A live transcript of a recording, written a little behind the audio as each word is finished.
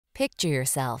Picture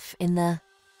yourself in the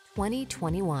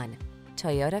 2021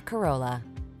 Toyota Corolla.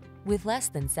 With less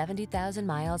than 70,000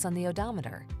 miles on the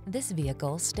odometer, this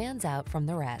vehicle stands out from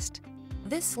the rest.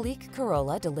 This sleek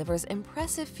Corolla delivers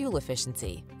impressive fuel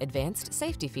efficiency, advanced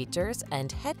safety features,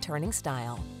 and head-turning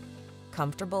style.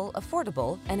 Comfortable,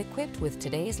 affordable, and equipped with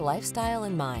today's lifestyle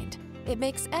in mind, it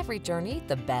makes every journey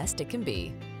the best it can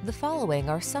be. The following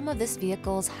are some of this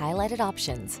vehicle's highlighted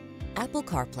options: Apple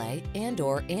CarPlay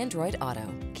and/or Android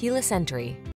Auto, keyless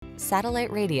entry,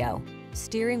 satellite radio,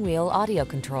 steering wheel audio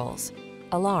controls,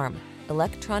 alarm,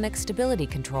 electronic stability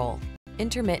control,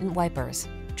 intermittent wipers,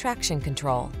 traction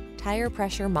control, tire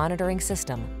pressure monitoring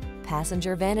system,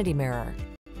 passenger vanity mirror.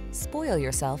 Spoil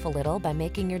yourself a little by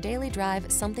making your daily drive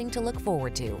something to look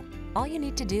forward to. All you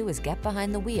need to do is get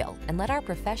behind the wheel and let our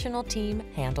professional team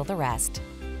handle the rest.